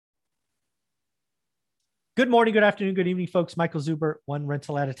Good morning, good afternoon, good evening, folks. Michael Zuber, one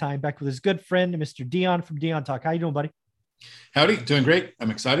rental at a time, back with his good friend, Mr. Dion from Dion Talk. How you doing, buddy? Howdy, doing great.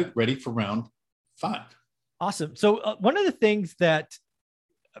 I'm excited, ready for round five. Awesome. So one of the things that,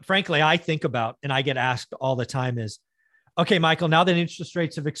 frankly, I think about and I get asked all the time is, okay, Michael, now that interest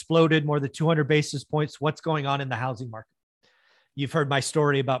rates have exploded more than 200 basis points, what's going on in the housing market? You've heard my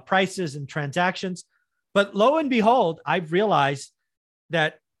story about prices and transactions, but lo and behold, I've realized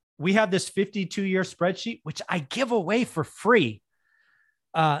that we have this 52-year spreadsheet, which I give away for free,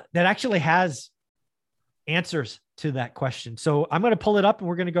 that actually has answers to that question. So I'm going to pull it up and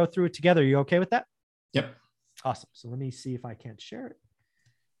we're going to go through it together. Are you okay with that? Yep. Awesome. So let me see if I can't share it.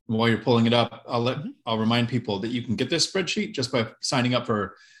 While you're pulling it up, I'll remind people that you can get this spreadsheet just by signing up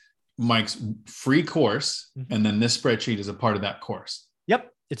for Mike's free course, and then this spreadsheet is a part of that course.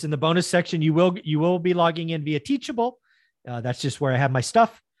 Yep, it's in the bonus section. You will be logging in via Teachable. That's just where I have my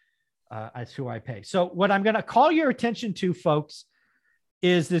stuff. That's who I pay. So what I'm going to call your attention to, folks,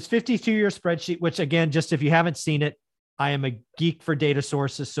 is this 52-year spreadsheet, which, again, just if you haven't seen it, I am a geek for data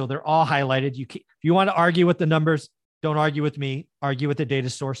sources, so they're all highlighted. If you want to argue with the numbers, don't argue with me. Argue with the data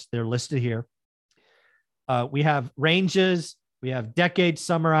source. They're listed here. We have ranges. We have decades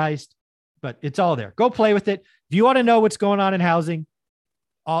summarized, but it's all there. Go play with it. If you want to know what's going on in housing,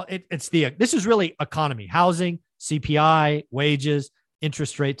 this is really economy, housing, CPI, wages,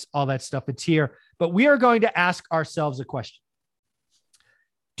 interest rates, all that stuff. It's here. But we are going to ask ourselves a question.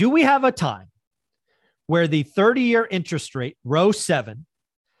 Do we have a time where the 30-year interest rate, row 7,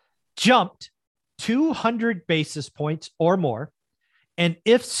 jumped 200 basis points or more? And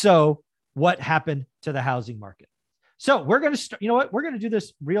if so, what happened to the housing market? So we're going to start, you know what? We're going to do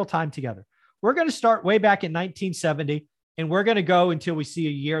this real time together. We're going to start way back in 1970, and we're going to go until we see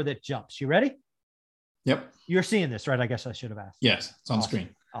a year that jumps. You ready? Yep. You're seeing this, right? I guess I should have asked. Yes, it's on screen.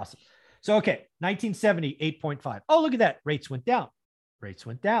 Awesome. So, okay, 1970, 8.5. Oh, look at that. Rates went down. Rates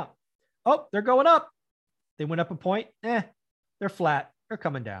went down. Oh, they're going up. They went up a point. They're flat. They're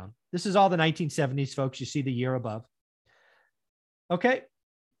coming down. This is all the 1970s, folks. You see the year above. Okay.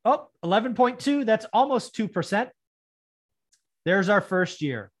 Oh, 11.2. That's almost 2%. There's our first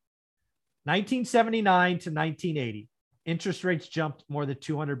year. 1979 to 1980. Interest rates jumped more than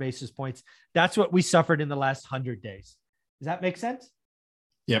 200 basis points. That's what we suffered in the last 100 days. Does that make sense?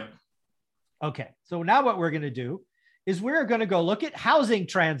 Yep. Okay. So now what we're going to do is we're going to go look at housing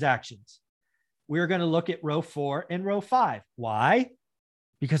transactions. We're going to look at row 4 and row 5. Why?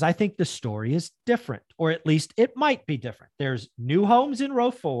 Because I think the story is different, or at least it might be different. There's new homes in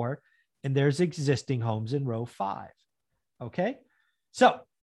row 4 and there's existing homes in row 5. Okay. So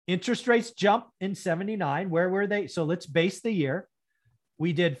interest rates jump in 79. Where were they? So let's base the year.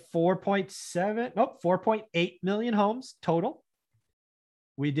 We did 4.8 million homes total.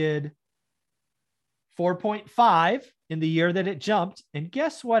 We did 4.5 in the year that it jumped. And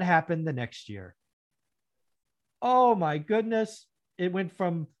guess what happened the next year? Oh my goodness. It went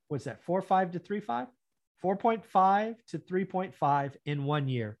from, what's that? 4.5 to 3.5? 4.5 to 3.5 in 1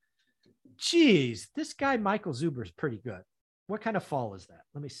 year. Geez, this guy, Michael Zuber, is pretty good. What kind of fall is that?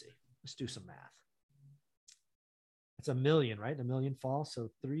 Let me see. Let's do some math. It's a million, right? A million fall. So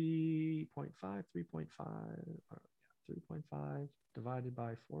 3.5 divided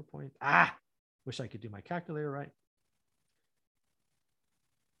by 4. Wish I could do my calculator right.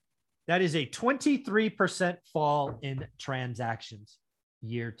 That is a 23% fall in transactions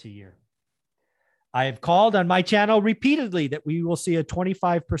year to year. I have called on my channel repeatedly that we will see a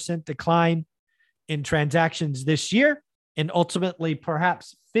 25% decline in transactions this year, and ultimately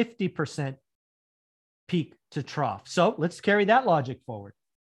perhaps 50% peak to trough. So let's carry that logic forward.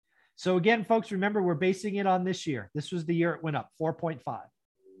 So again, folks, remember, we're basing it on this year. This was the year it went up, 4.5.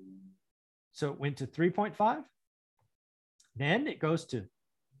 So it went to 3.5. Then it goes to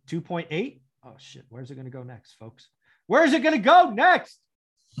 2.8. Oh shit, where's it going to go next, folks? Where's it going to go next?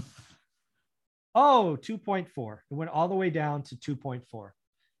 Oh, 2.4. It went all the way down to 2.4.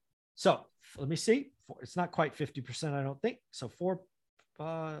 So let me see. It's not quite 50%, I don't think. So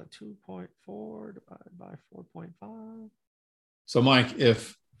 2.4 divided by 4.5. So Mike,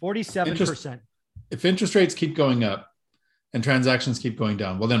 if 47%. If interest rates keep going up and transactions keep going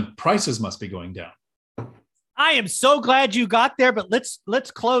down, well, then prices must be going down. I am so glad you got there, but let's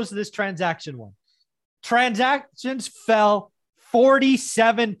close this transaction one. Transactions fell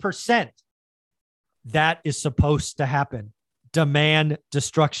 47%. That is supposed to happen. Demand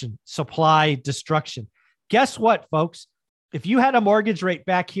destruction, supply destruction. Guess what, folks? If you had a mortgage rate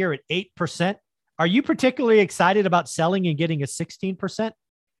back here at 8%, are you particularly excited about selling and getting a 16%?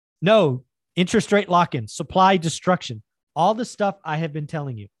 No, interest rate lock-in, supply destruction, all the stuff I have been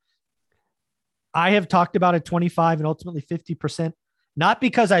telling you. I have talked about it 25 and ultimately 50%, not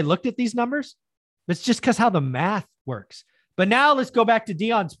because I looked at these numbers, but it's just because how the math works. But now let's go back to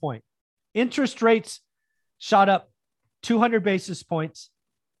Dion's point. Interest rates shot up 200 basis points,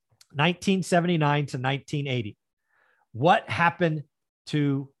 1979 to 1980. What happened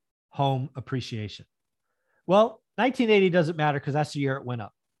to home appreciation? Well, 1980 doesn't matter because that's the year it went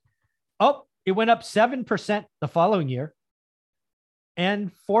up. Oh, it went up 7% the following year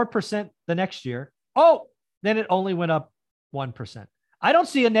and 4% the next year. Oh, then it only went up 1%. I don't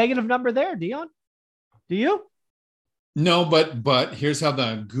see a negative number there, Dion. Do you? No, but here's how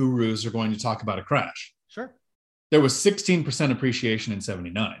the gurus are going to talk about a crash. Sure. There was 16% appreciation in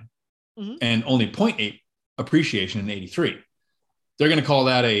 79 and only 0.8 appreciation in 83. They're going to call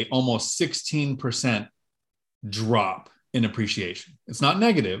that a almost 16% drop in appreciation. It's not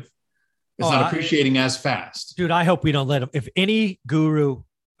negative. It's not appreciating as fast. Dude, I hope we don't let them. If any guru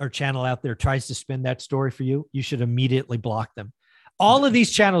or channel out there tries to spin that story for you, you should immediately block them. All of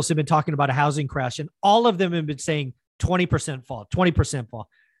these channels have been talking about a housing crash, and all of them have been saying 20% fall, 20% fall.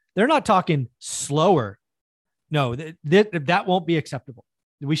 They're not talking slower. No, that won't be acceptable.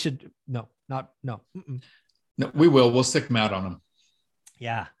 We should, no. No, we will. We'll stick Matt on them.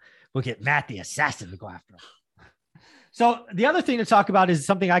 Yeah. We'll get Matt the assassin to go after him. So the other thing to talk about is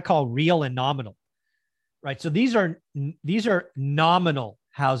something I call real and nominal, right? So these are nominal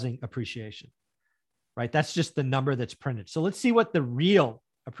housing appreciation, right? That's just the number that's printed. So let's see what the real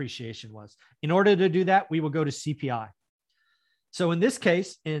appreciation was. In order to do that, we will go to CPI. So in this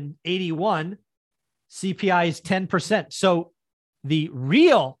case, in 81, CPI is 10%. So the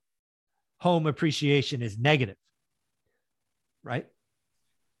real home appreciation is negative, right?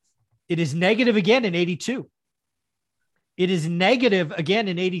 It is negative again in 82. It is negative again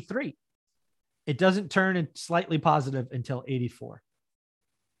in 83. It doesn't turn slightly positive until 84.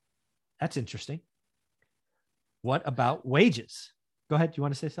 That's interesting. What about wages? Go ahead. Do you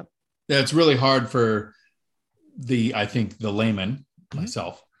want to say something? Yeah, it's really hard for I think the layman,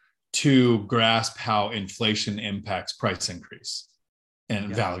 myself, to grasp how inflation impacts price increase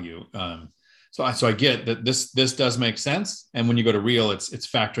and value. So I get that this does make sense. And when you go to real, it's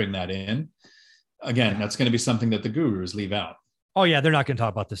factoring that in. Again, that's going to be something that the gurus leave out. Oh yeah. They're not going to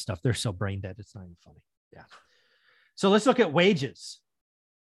talk about this stuff. They're so brain dead. It's not even funny. Yeah. So let's look at wages.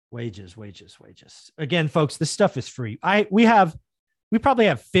 Wages. Again, folks, this stuff is free. We probably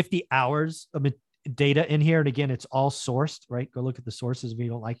have 50 hours of data in here. And again, it's all sourced, right? Go look at the sources if you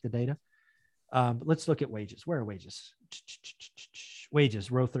don't like the data. But let's look at wages. Where are wages? Wages,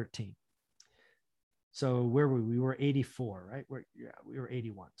 row 13. So where were we? We were 84, right? We were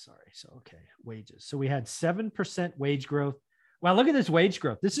 81. Sorry. So, okay. Wages. So we had 7% wage growth. Wow. Look at this wage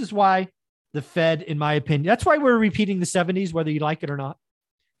growth. This is why the Fed, in my opinion, that's why we're repeating the 70s, whether you like it or not.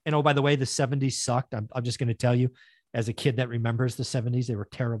 And oh, by the way, the 70s sucked. I'm just going to tell you, as a kid that remembers the 70s, they were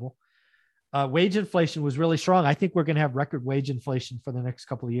terrible. Wage inflation was really strong. I think we're going to have record wage inflation for the next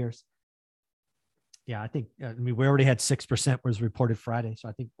couple of years. Yeah, I think, we already had 6% was reported Friday. So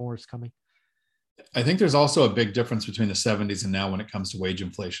I think more is coming. I think there's also a big difference between the 70s and now when it comes to wage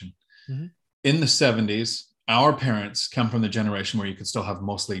inflation. Mm-hmm. In the 70s, our parents come from the generation where you could still have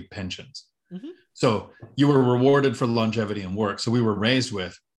mostly pensions. Mm-hmm. So you were rewarded for longevity and work. So we were raised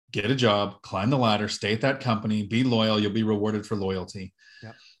with get a job, climb the ladder, stay at that company, be loyal, you'll be rewarded for loyalty.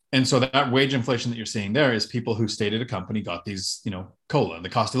 Yep. And so that wage inflation that you're seeing there is people who stayed at a company, got these, COLA, the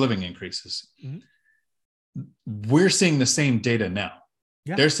cost of living increases. Mm-hmm. We're seeing the same data now.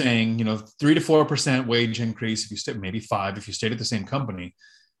 Yeah. They're saying, 3 to 4% wage increase if you stay, maybe 5 if you stayed at the same company.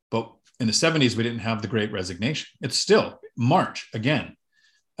 But in the 70s, we didn't have the Great Resignation. It's still March again,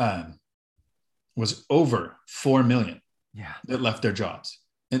 was over 4 million that left their jobs.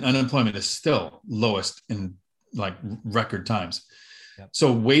 And unemployment is still lowest in like record times. Yep.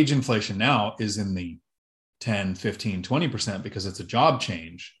 So wage inflation now is in the 10, 15, 20% because it's a job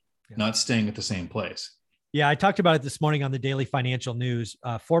change, not staying at the same place. Yeah, I talked about it this morning on the Daily Financial News.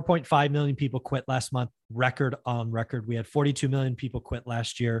 4.5 million people quit last month, record on record. We had 42 million people quit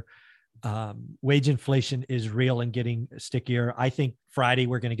last year. Wage inflation is real and getting stickier. I think Friday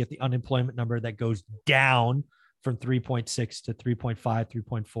we're going to get the unemployment number that goes down from 3.6 to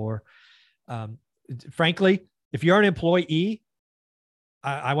 3.5, 3.4. Frankly, if you're an employee,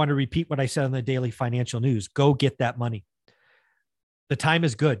 I want to repeat what I said on the Daily Financial News. Go get that money. The time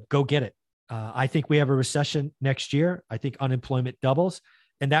is good. Go get it. I think we have a recession next year. I think unemployment doubles,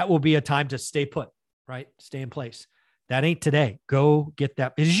 and that will be a time to stay put, right? Stay in place. That ain't today. Go get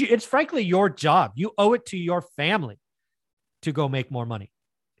that. It's frankly your job. You owe it to your family to go make more money.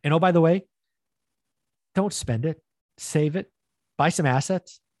 And oh, by the way, don't spend it. Save it. Buy some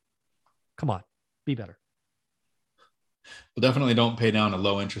assets. Come on. Be better. But definitely don't pay down a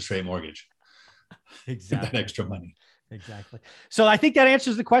low interest rate mortgage. Exactly. That extra money. Exactly. So I think that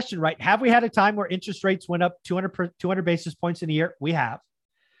answers the question, right? Have we had a time where interest rates went up 200 basis points in a year? We have.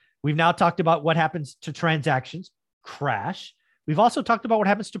 We've now talked about what happens to transactions, crash. We've also talked about what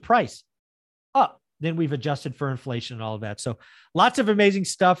happens to price, up. Then we've adjusted for inflation and all of that. So lots of amazing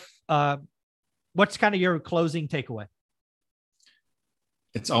stuff. What's kind of your closing takeaway?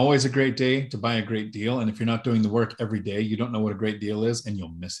 It's always a great day to buy a great deal. And if you're not doing the work every day, you don't know what a great deal is and you'll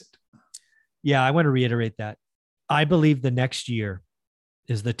miss it. Yeah, I want to reiterate that. I believe the next year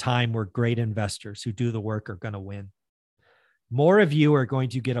is the time where great investors who do the work are going to win. More of you are going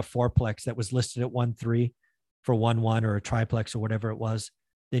to get a fourplex that was listed at 1.3 for 1.1 or a triplex or whatever it was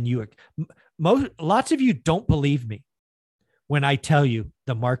than you. Lots of you don't believe me when I tell you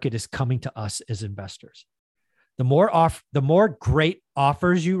the market is coming to us as investors. The more great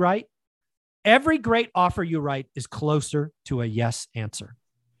offers you write, every great offer you write is closer to a yes answer.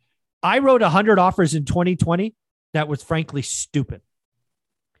 I wrote 100 offers in 2020 that was frankly stupid.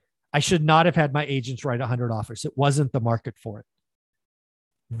 I should not have had my agents write 100 offers. It wasn't the market for it.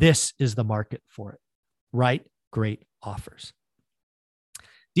 This is the market for it. Write great offers.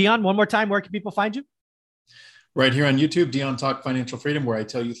 Dion, one more time, where can people find you? Right here on YouTube, Dion Talk Financial Freedom, where I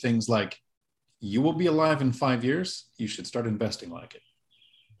tell you things like, you will be alive in 5 years. You should start investing like it.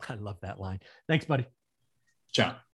 I love that line. Thanks, buddy. Ciao.